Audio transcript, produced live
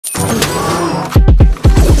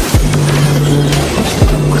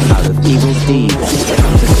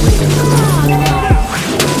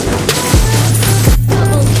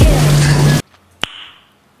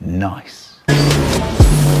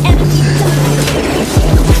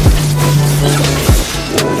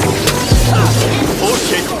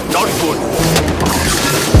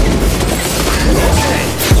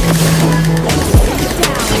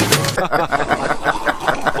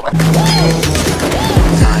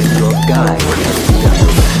sky.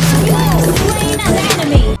 Slain an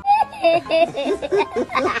enemy.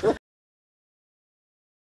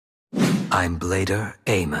 I'm Blader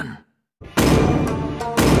Aamon.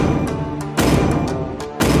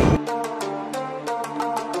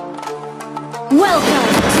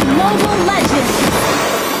 Welcome to Mobile Legends.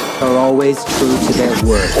 Are always true to their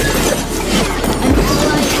word. An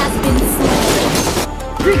ally has been slain.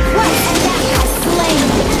 Request that has slain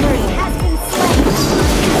the turtle has been slain.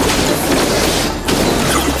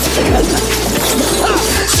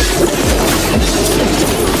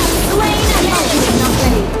 Slain an enemy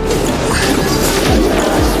already.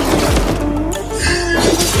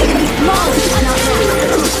 Launch an attack.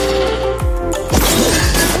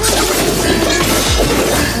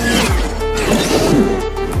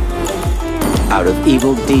 Out of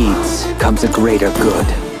evil deeds comes a greater good.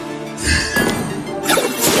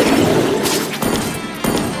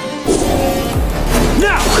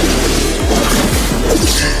 Now!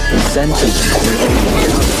 Sentence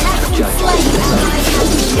judgment.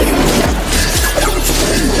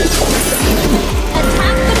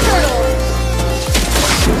 Attack the turtle.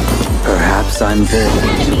 Perhaps I'm born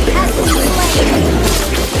to bear the weight.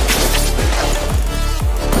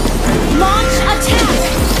 Launch attack.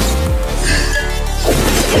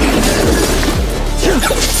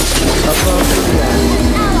 Above the ground.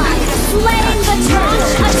 Ally has slain the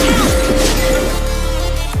launch attack.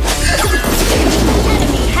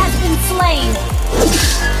 Enemy has been slain.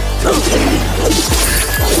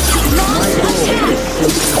 Launch attack.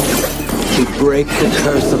 To break the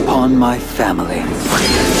curse upon my family.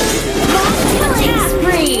 Launch attack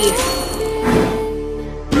spree.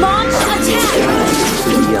 Launch attack.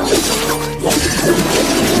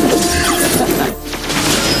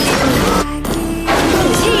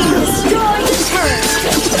 Team destroy the turret.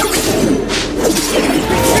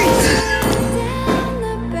 Retreat.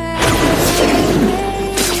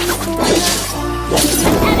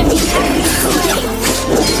 Enemy has been slain.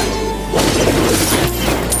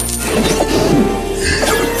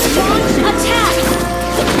 Launch attack.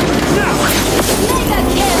 Mega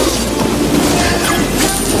kill.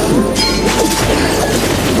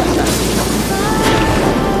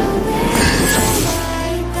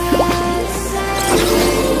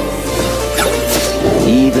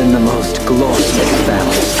 Even the most glorious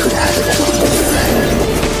families could have it on their hand.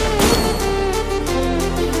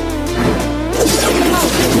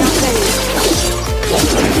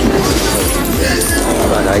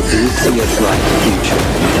 But I do see a bright future.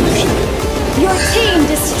 Your team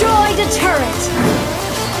destroyed a turret.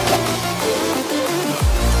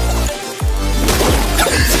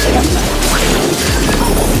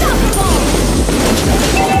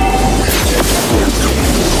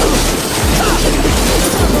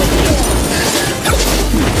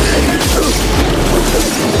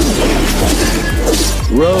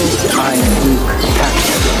 Rogue, I'm Duke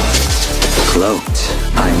Captain. Cloaked,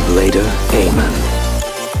 I'm Blader Aamon.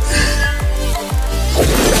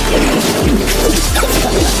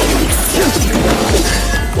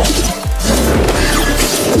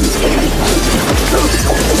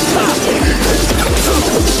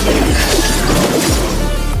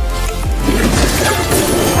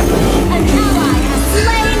 An ally has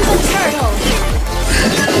slain the turtle.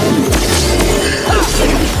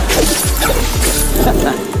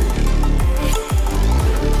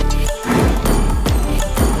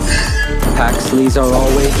 Paxleys are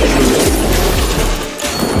always true.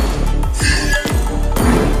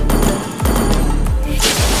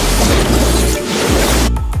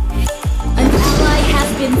 An ally has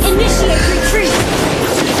been initiate retreat.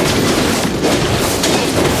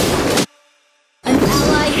 An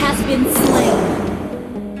ally has been slain.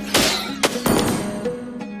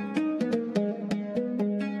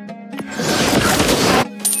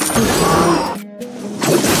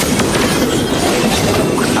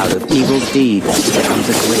 Out of evil deeds comes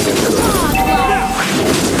a greater good.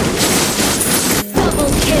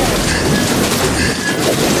 Double kill.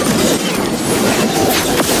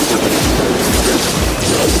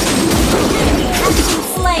 Enemy has been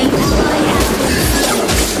slain. Ally has been slain.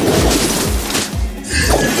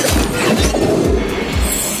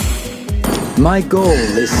 My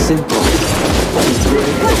goal is simple. To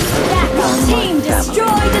break Backup team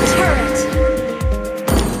destroy the turret.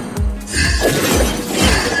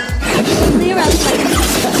 Clear out like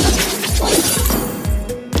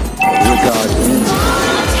regard me.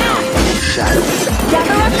 attack. Shadow.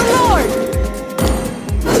 Gather up the Lord.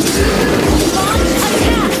 Launch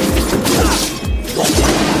attack.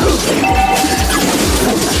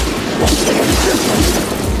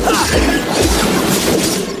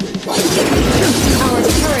 Our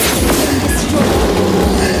turret has been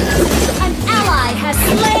destroyed.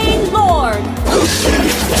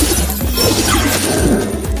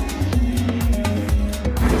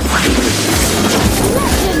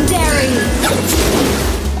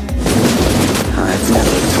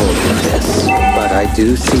 I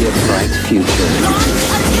do see a bright future.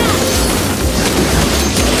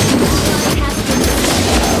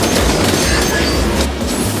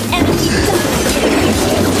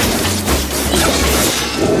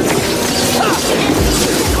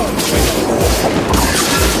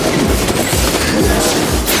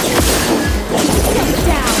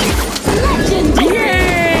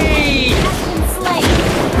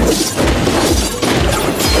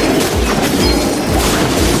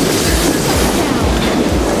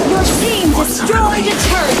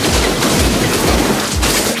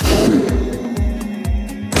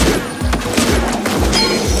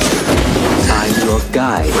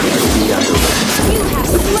 Guide the underworld. You have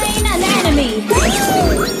slain an enemy!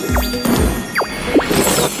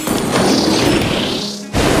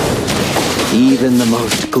 Even the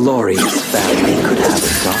most glorious family could have a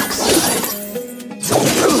dark side.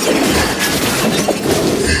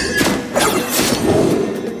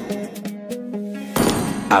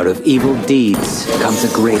 Out of evil deeds comes a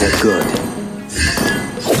greater good.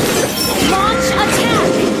 Launch attack!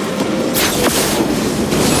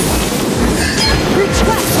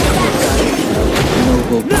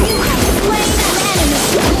 Noble. You have slain an enemy!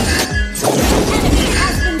 Enemy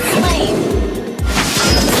has been slain!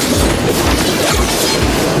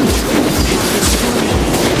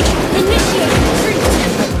 Initiate retreat!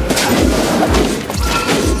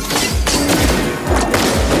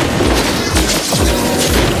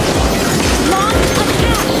 Launch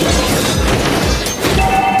attack!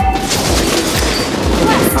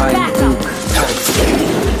 Quest backup!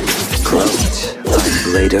 Cloaked, I'm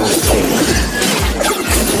later king.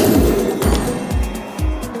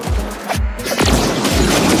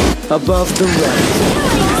 Above the rest.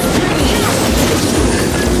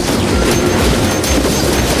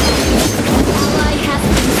 Ally has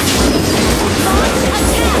been slain. Launch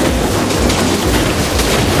attack!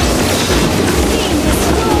 Team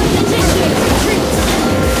destroyed. Initiate retreat.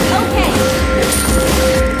 Okay.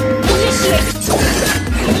 Initiate.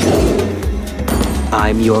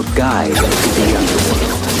 I'm your guide to the underworld.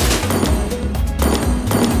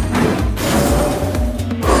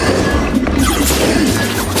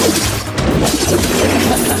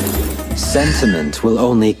 Sentiment will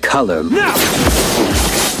only color. Now!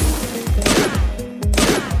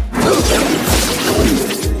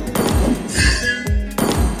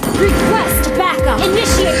 Request backup.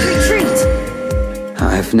 Initiate retreat.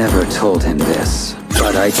 I've never told him this,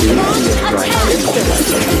 but I do Launch see it right attack.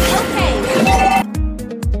 Okay.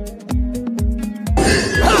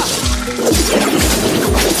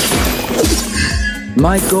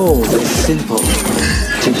 My goal is simple: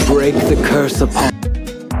 to break the curse upon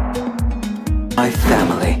my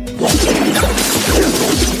family.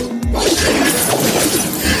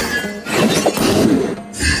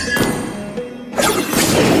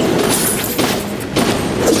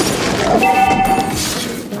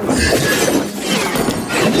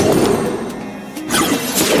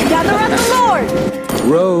 Gather up the Lord.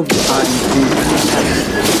 Robed, I'm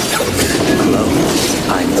clothed,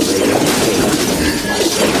 I'm later king.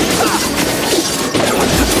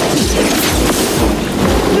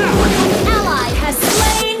 Ally has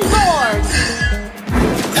slain Lord.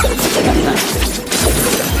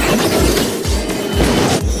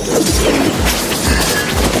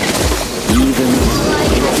 Even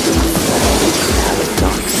the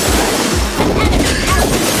dark side. Enemy has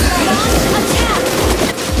been slain. Launch attack.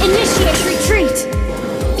 Initiate retreat.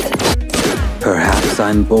 Perhaps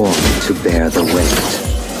I'm born to bear the weight.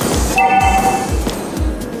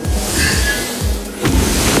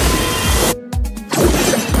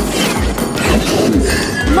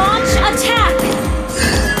 Launch attack.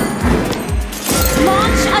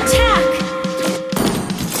 Launch attack.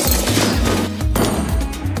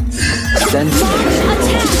 Sentiment Launch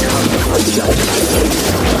attack.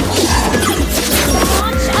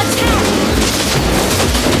 Launch attack.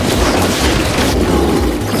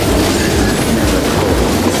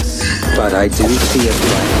 But I do see a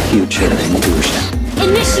bright future in gusion.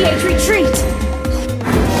 Initiate retreat.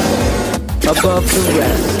 Above the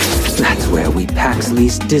rest, that's where we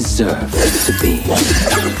Paxleys deserve to be.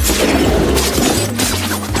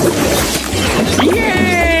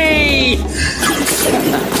 Yay!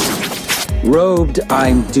 Robed,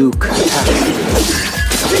 I'm Duke Paxley.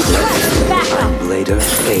 Request backup. I'm later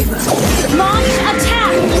famous. Launch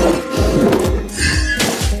attack.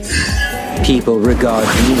 People regard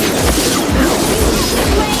me as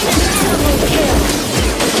Slain an animal kill.